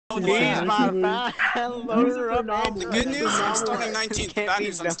He's my fine. loader up. The good news, I'm starting 19th. The bad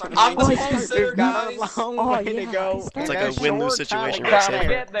news, I'm starting I'm the 19th. sponsor, guys. Got a long way to go. It's like a win-lose situation. Gotta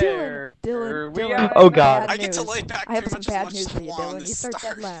get there. Dylan, Oh God. I get to lay back I have pretty some much as bad much news as for I you, want on Dylan. You this start dead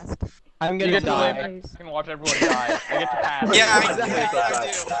start. last. I'm You gonna get to lay die. back and watch everyone die. I get to pass. Yeah,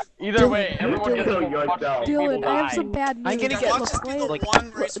 Exactly. I do. Either way, everyone gets to Dylan, watch people Dylan, I have die. some bad news. I'm gonna Yeah, get watch us do the like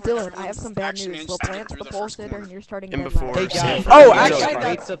one race where Dylan, I have some bad actually news. managed We'll to get plant through the the pole first sitter corner. and you're starting And dead before Hey last. guys. Sanford Oh, goes actually, right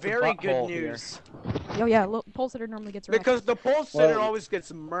that's to the very good butthole here. news. Oh yeah, pole sitter normally gets wrecked. Because the pole sitter always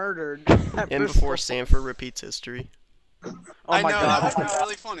gets murdered. at And Bristol. before Sanford repeats history. Oh I my know, god. that would be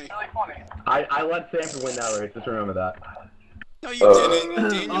really funny. I let Sanford win that race, just remember that. No, you didn't.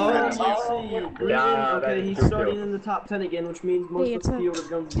 Daniel Oh, wrecked you. I see. Green. Yeah, Okay, that he's is starting true. in the top 10 again, which means most Hey, of the it's a- field is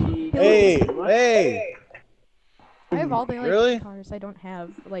going to be. Hey! I have all the Really? cars I don't have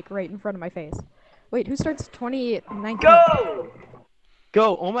like right in front of my face. Wait, who starts 2019? Go!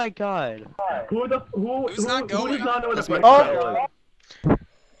 Go! Oh my god. Who's not Who's not Who going? does not know what the That's my first car. car is?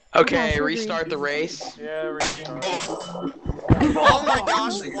 Okay, Come on, restart the race. Yeah, restart. Oh my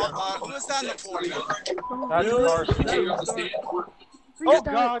gosh, who was that in the 40? That's Carson. Oh Restart.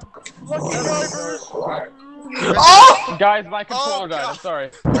 god! Lucky drivers! Oh! Guys, my controller died. God. I'm sorry.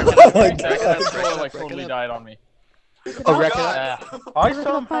 Oh my My god. controller like totally died on me. Oh, wreck it. Yeah. I I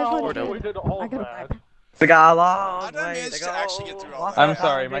somehow 500. avoided all I got that. We got a How long did I way manage to to go. actually get through all that? I'm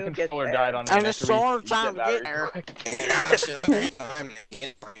sorry, my controller died on me. And I it's had to so reset time to that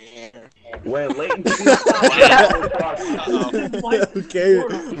get really there. quick. Wait, Leighton. Okay,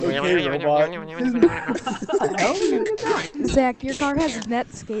 robot. Zach, your car has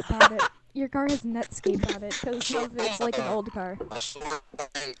Netscape on it. Your car has Netscape on it because it's like an old car.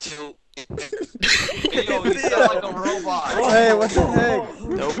 Yo, you sound like a robot. Oh, hey, what the heck?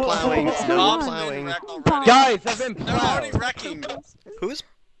 No plowing. No Bob's plowing. been wrecked already. Guys, I've been They're already plowed. wrecking. Who's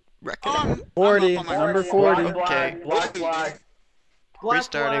wrecking? I'm 40, up on my number right. 40. Okay. Black flag.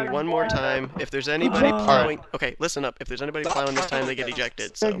 Restarting one more time. If there's anybody plowing, okay, listen up. If there's anybody plowing this time, they get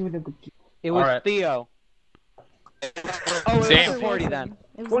ejected. So It was Alright. Theo. Oh, it was Damn. the 40 then.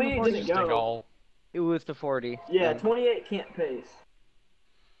 It was 28 in the didn't 40s. go. It was the 40. Yeah, 28 can't pace.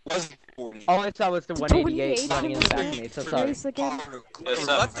 All I saw was the 188 28 running in the back of me, so sorry. Race again.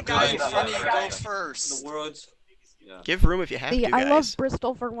 Let the guy in front of you go first. give room if you have See, to, I love guys.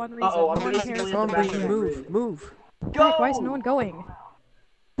 Bristol for one reason. Uh-oh, I'm Nobody racing cares Dylan about back in Bristol. the Move. Heck, why is no one going?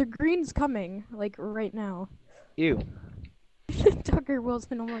 The green's coming, like right now. Ew. Tucker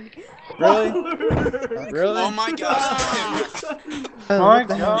Wilson, oh my Really? Really? Oh my gosh. My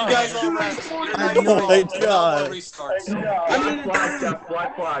god. You guys all wrecked. Oh my god. Black flag, Jeff.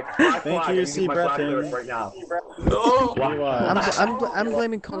 Black flag. Black Thank flag. you, I see need my Brett black there. lyric right now. I'm I'm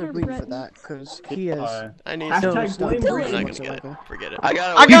blaming Connor Poor Green for Breton. that because he has I need Hashtag some. no blame stuff Dylan. I'm not gonna whatsoever. get it. Forget it. I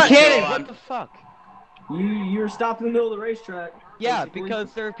got Are you a kidding? What the fuck? You're stopped in the middle of the racetrack. Yeah, basically.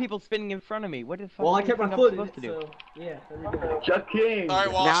 because there are people spinning in front of me. What the fuck? Well, I do you kept my think I'm foot in supposed it, to do? so yeah, there we go. Chuck King.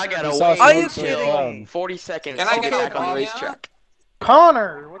 Alright, well, Now I gotta Saw wait Are you smoke kidding so me? 40 seconds Can to I get get back it, on the Bobby? racetrack.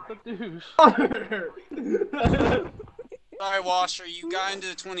 Connor, what the douche? Sorry, Washer, you got into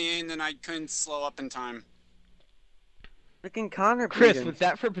the 28 and then I couldn't slow up in time. Freaking Connor Chris, was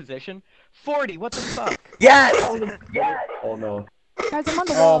that for position? 40, what the fuck? Yes! Oh no. Guys, I'm on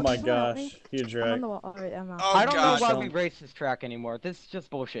the wall. Oh my Can you help gosh. me? Huge I'm on wreck. the wall. Alright, I'm out. Oh I don't know gosh. why we race this track anymore. This is just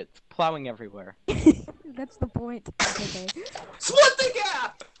bullshit. It's plowing everywhere. That's the point. Okay. Split the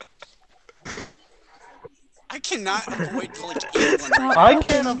gap! I cannot avoid like anyone. I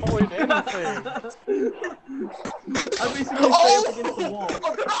can't avoid anything. I basically stay up against the wall.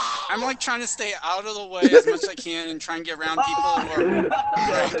 I'm like trying to stay out of the way as much as I can and try and get around people who are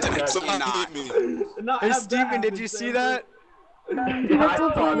right and cannot. Not Hey have Steven, that did you happen, see Sam. that? Yeah, I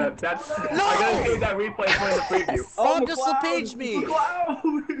saw that. That's. I gotta see that replay for the preview. Oh, just McLeod! page me.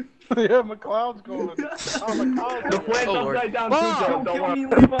 McLeod! Yeah, McLeod's going. Oh, McLeod's The plan's Oh, Lord. upside down Wow. too, Don't Joe. kill Don't me,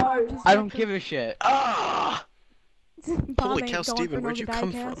 worry. Levi! I don't give a shit. Ah! Holy cow, Steven, where'd you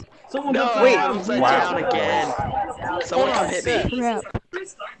come from? Someone No, got wait, that. upside down again. Someone come hit me. Crap.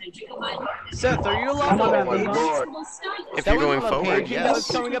 Seth, are you I'm allowed on to that page? Lord. If That you're going wasn't on forward, paging, that was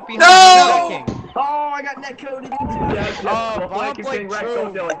yes. coming up behind No! the King. Oh, I got net coded into Yes, it. yes. The flag is being wrecked. Go,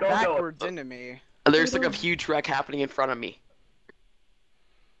 Dylan. Go, Dylan. backwards into me. There's like a huge wreck happening in front of me.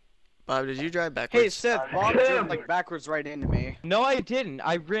 Bob, did you drive backwards? Seth, Bob drove, like backwards right into me. No, I didn't.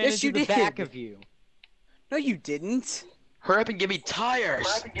 I ran Yes, into you the did. back of you. No, you didn't. Hurry up and give me tires.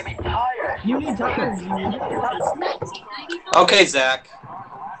 You need tires. Okay, Zach.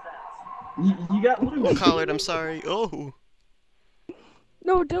 You got Oh, Collard, I'm sorry. Oh.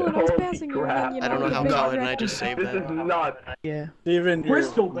 No, Dylan, I was Holy passing you, crap. and then, you know, I don't know the how big Colin and I wreck- just saved This is that. nuts. Yeah. Steven, your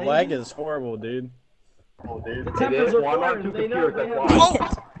Bristol, baby. lag is horrible, dude. The It tempers is. are Well, I'm on two foreign. They know computers, they that's have.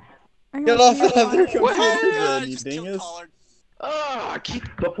 why. I Get know, off you know of their why? computer, I then, you just killed dingus. Pollard. Oh, keep.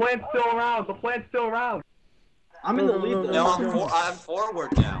 The plant's still around. The plant's still around. I'm in the lead though. No, I'm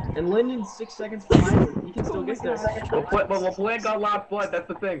forward now. And Lyndon's 6 seconds behind me. He can still get there. The plant got last blood. That's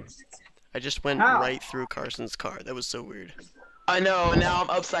the thing. I just went How? right through Carson's car. That was so weird. I know. Now I'm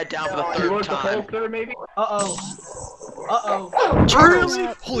upside down for the You third want the time. holster, maybe? Uh-oh. Charles!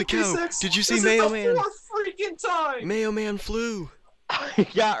 Really? Holy cow! 56? Did you see This Mayo is the Man? fourth freaking time! Mayo Man flew. I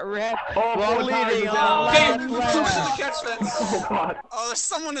got wrecked. Oh, While four times leading is on out. Okay, last who's in lap. the catch fence? Oh, God. Oh, there's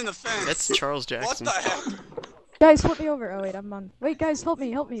someone in the fence. That's Charles What Jackson. the heck? Guys, flip me over. Oh wait, I'm on. Wait, guys, help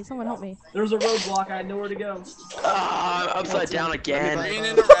me, someone help me. There's a roadblock. I had nowhere to go. I'm upside down again. Green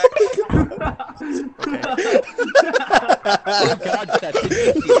in the wreck. Oh god, Seth, did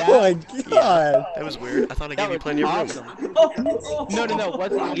you see Oh my that? god. That was weird. I thought I That gave you was plenty of room. awesome. Oh, No,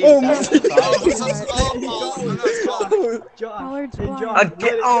 wasn't you. Oh That was the Oh, problem. Josh. Pollard's Hey, blind. Josh. let it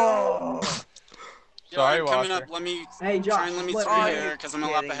go. Oh. Sorry, I'm coming Walker. up. Let me Hey, Josh. try and let me let through it here because I'm a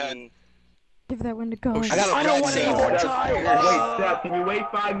lap ahead. Give that one to go. Oh, shit. I don't want any more tires. Wait, Seth, can you wait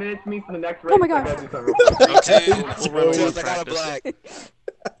 5 minutes for me for the next race? Oh my I God. gotta do something real quick. Okay, Routine. we'll run a little practice.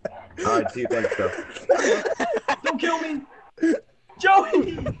 Alright, see you, thanks, Seth. Don't kill me.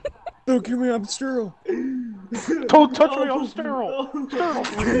 Joey. Don't give me, I'm sterile. Don't touch me, I'm sterile.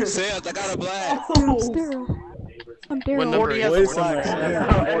 Seth, I got a black. I'm sterile. I'm What Daryl. number is Wait it? some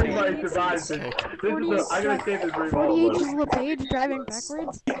How everybody survives this. This is I gotta save this room. 48 is LePage driving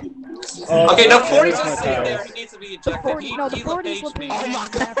backwards. Oh, Okay, no, that's 40 my just stay tires. there. He needs to be ejected. The 40, no, the He 40 is LePaged me. LePage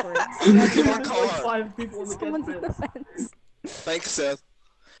driving backwards. That's your There's car. 5 people in the Someone's in the fence. fence. Thanks, Seth.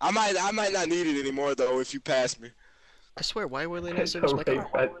 I might not need it anymore though if you pass me. I swear, why will they not It's service a my rape car?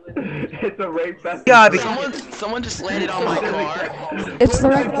 fest. It's a rape fest. God, Someone just landed on my car. It's the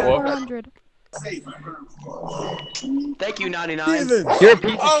regular 400. Thank you, 99. Steven! You're a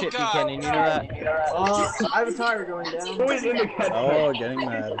piece of Oh, shit, God. Buchanan, you know that? I have a tire going down. Who is in the catch? Oh, getting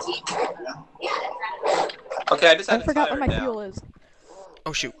mad. Okay, I just I had to forgot tire what my down. fuel is.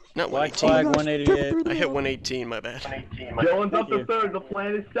 Oh shoot, not Black 118. flag Drift 188. through the I hit middle. 118, my bad. Dylan's up to third. The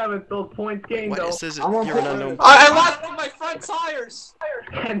plan is 7th. Those points gained, What? though. It says I'm on you're an foot. unknown. I lost my front tires.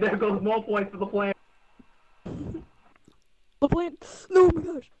 And there goes more points for the plan. LePlant. No, oh my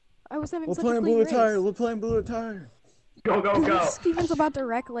gosh. I was having We're such a playing clean blue race. tire. We're playing blue tire. Go, go, go. Steven's about to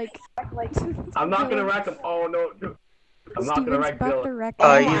wreck like. I'm not gonna wreck him. Oh, no. I'm not gonna Steven's wreck about to Dylan. wreck.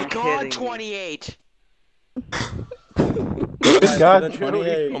 Oh you my god, kidding me? 28. Good God, That's Joey.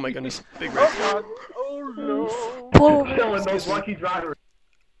 28. Oh my goodness, big wreck. Oh no. Blow over. Dylan, those lucky drivers.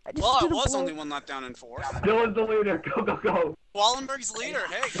 I just Well, I did a was blow. only one lap down in 4th. Dylan's the leader. Go, go, go. Wallenberg's leader.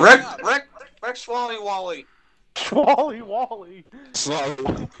 Hey, good Wreck job. Swally Wally. Wally, Wally.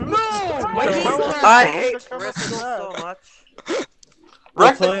 I hate Bristol so much.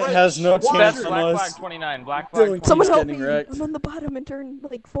 Wreck the Plant bridge. has no chance That's from Black us. Flag 29. Black Flag Dylan 29. Someone keeps help me! getting wrecked. I'm on the bottom in turn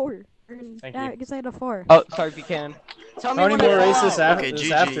like 4. Thank Yeah, you. I guess I had a 4. Oh, sorry, Buchanan. Tell me How many when more I races fall out. after, Okay, is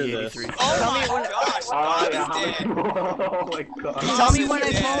GG, after this? 83. Oh my gosh, Oh, God yeah, is dead. oh my god. Tell me when This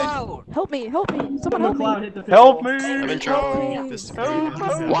I is fall dead. out. Help me! Someone help McLeod me! hit the Help me! I've been trying Help. this to be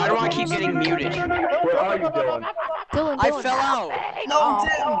good. Why do I keep getting muted? Where are you, Dylan? Dylan, I Dylan. fell out. No,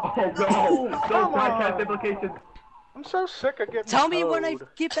 Oh, no. Those Come podcast on. implications. I'm so sick of getting Tell me when I towed.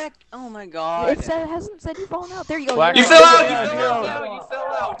 get back. Oh my god. It hasn't said you've fallen out. There you go. Black you're You Flag fell out. out. You Yeah, fell yeah. out. You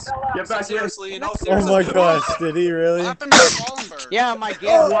fell out. Get back here. Seriously, no, Oh seriously. my gosh, did he really? What happened to Wallenberg? Yeah, my game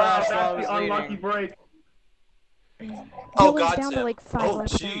Wow, crashed that's while I was the unlucky leading. break. Oh Dylan's God, down to Sam. like 5 Oh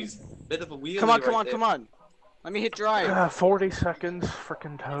laps now. jeez, bit of a wheelie. Come on, right there. come on. Let me hit drive. 40 seconds.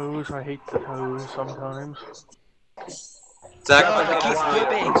 Frickin' toes. I hate the toes sometimes. Zach, Oh, I got keep one.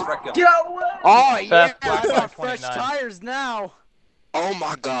 flipping. Let's wreck him. Get out of the way! Oh yeah, Black I Flag got fresh 29. tires now. Oh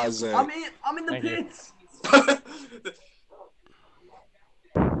my God, Zach. I'm in the Thank you. pits.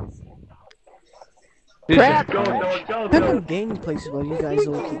 Crap! Go, Dylan, go, I'm Dylan. gaining places while you guys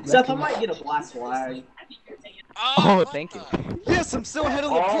all keep Seth, I wrecking. might get a black flag. Oh, what thank you. the- Yes, I'm still ahead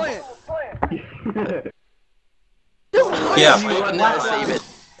of the plant. Yeah, You wouldn't know how to save it.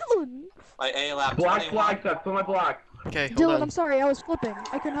 Dylan! my A lap. Black 21. flag, Seth. Put my black. Okay, hold Dylan, on. I'm sorry. I was flipping.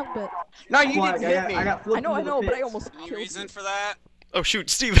 I couldn't help it. No, you Flag, didn't hit me. I got flipped I know, into the but I pits. almost Any killed reason you. for that? Oh shoot,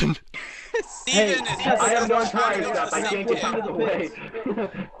 Steven! Steven is Seth, I have no trying tires, to get Seth. the I same can't get thing. out of the way.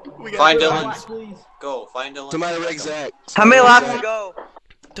 We got Find rid of Dylan. Black, please. Go, find Dylan. Somebody wreck Zach. How many laps to go?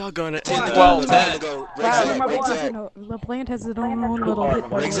 Doggone it. Well, LePlant has his own little hit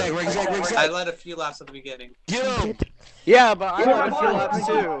button. I led a few laps at the beginning. Yeah, but I got a few laps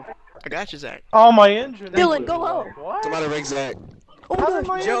too. I got you, Zach. Oh, my engine. Dylan, go home. What? Somebody rig Zach. Oh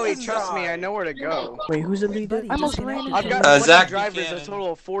my Joey, trust me, I know where to go. Wait, who's the leader? I almost ran into I've got him. 20 Zach drivers Buchanan. a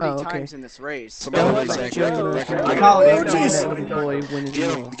total of 40 Oh, okay. times in this race. Somebody rig Zach. I call it. Boy winning.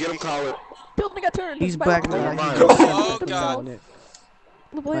 Get him, call it. Dylan got turned. He's back now. Oh, God.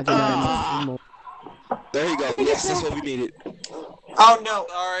 LePlant, There you go. Yes, that's what we needed. Oh, no.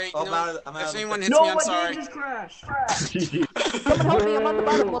 Sorry. Oh, No, I'm out if of anyone hits me, I'm sorry. just crashed. someone help me, I'm on the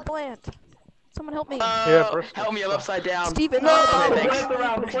bottom. LePlant. Someone help me. Yeah, Bristol. Help me, I'm upside down. Steven, Okay,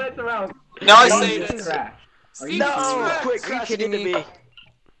 thanks. Plant around. No, I saved it. Crash. No! Quit crashing into me.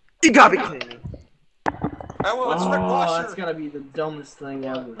 You gotta be kidding me. What's Rick Oh, Washer? that's gonna be the dumbest thing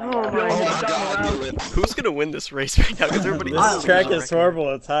ever. Oh my God, Dylan. Who's gonna win this race right now? Because everybody. This track is horrible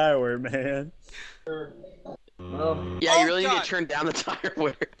at tire wear, man. Well, Yeah, you Oh, really need God. to turn down the tire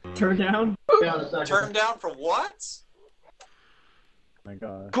wear. turn down. Turn down for what? My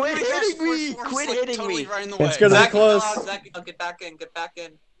God. Quit hitting me! We're Quit like hitting totally me! right in the way. It's gonna be Zach, close. Zach, get back in, get back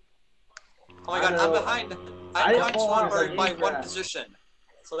in. Oh my God, I'm behind. I'm didn't fall out, behind I by didn't one crash. position.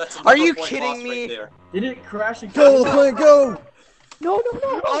 So that's Are you point kidding lost me? Right there. Did it crash again? Go, LePlant, go! No, no,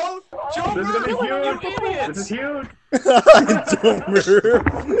 no. Oh, Joe, This is gonna be you huge. idiot! This is huge. Don't move.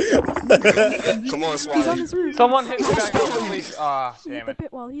 Come on, He's on Swally. his roof. Someone hit me back over, please. Ah, He hit damn the it.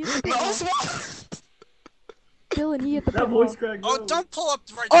 pit wall. He hit the pit No, wall. Swally. Dylan, he hit the That pit wall. voice crack. Oh, don't pull up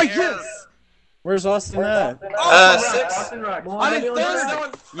right Oh, there. yes! Where's Austin at? 6. Austin Rex. I'm in Let me on third, track. no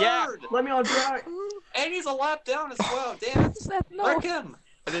in third. Yeah. Let me on track. And he's a lap down as well. Damn it. Seth, no. Wreck him.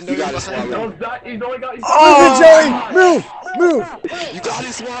 I didn't know You you got were it, behind me. Swally. Don't die. He's only got. Move it, Joey! Move! Move! You got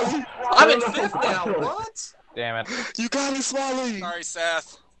it, Swally. I'm in 5th now. What? Damn it. You got it, Swally. Sorry,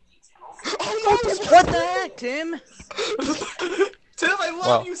 Seth. Oh no, What the heck, Tim? Tim, I love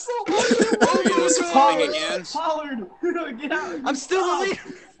Well. you so much. I love you so much. Again. Pollard, get out. I'm still the leader.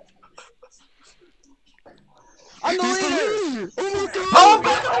 I'm the leader. Oh,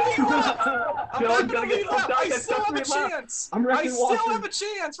 I'm Joe, gonna gotta lead get lap. fucked out, I get still have a stuck chance. I'm I wrecking still Walker. have a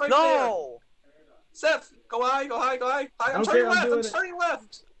chance right there. No. Seth, go high, go high, go high. I'm Okay, turning I'm left. doing I'm it. turning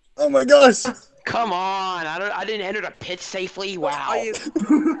left. Oh my gosh! Come on, I didn't enter the pit safely. Wow. Are you?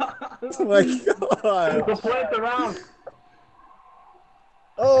 Oh my God! The plant around.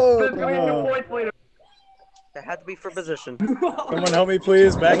 Oh! This is gonna be a good point later. That had to be for position. Someone help me,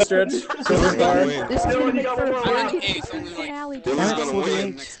 please. Backstretch. Silver car. This is Dylan, gonna you make got for a one more I'm in very 8th. Only like finale. Dylan's gonna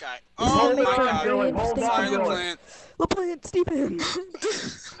win. next guy. Oh my God. Dylan, hold Sorry, on, Dylan. LePlant. LePlant, Steven.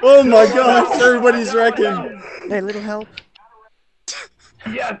 Oh my gosh! Everybody's wrecking. Hey, little help.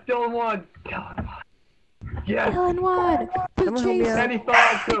 Yes, Dylan won. God. Yes. Dylan won. The Someone help me Chase out. And he fell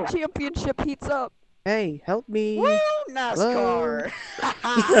out too. championship heats up. Hey, help me. Woo, NASCAR.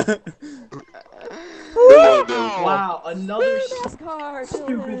 Wow, another NASCAR.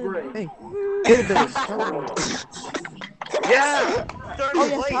 stupid Dylan. break. Hey, hey, Billy, help me. Yeah. Third Oh,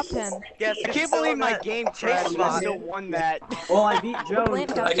 yeah, place. top 10. Yes, I can't believe my game crashed and I still won that. Well, I beat Joe.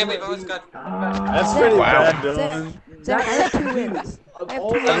 LePlant got I can't believe I almost got. That's pretty bad, Dylan. Zach, I have 2 wins. Of I have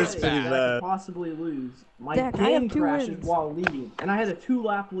all 2 the That wins. is races bad. I bad. could possibly lose, my Zach, I have game 2 crashes wins. while leading, and I had a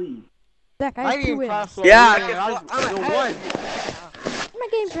 2-lap lead. Zach, I My have 2 game wins. crashed. Yeah, I I was still won. My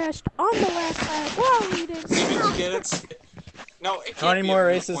game crashed on the last lap while leading. Did you get it? No, it can't How many be more a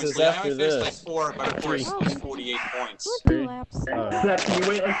races points is lead. I after only finished by this? 4, but of course it's 48 points. 2 laps. Oh. Seth, can you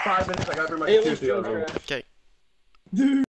wait like 5 minutes? I gotta bring my It computer was to the Joe other room. crash. Okay. Dude.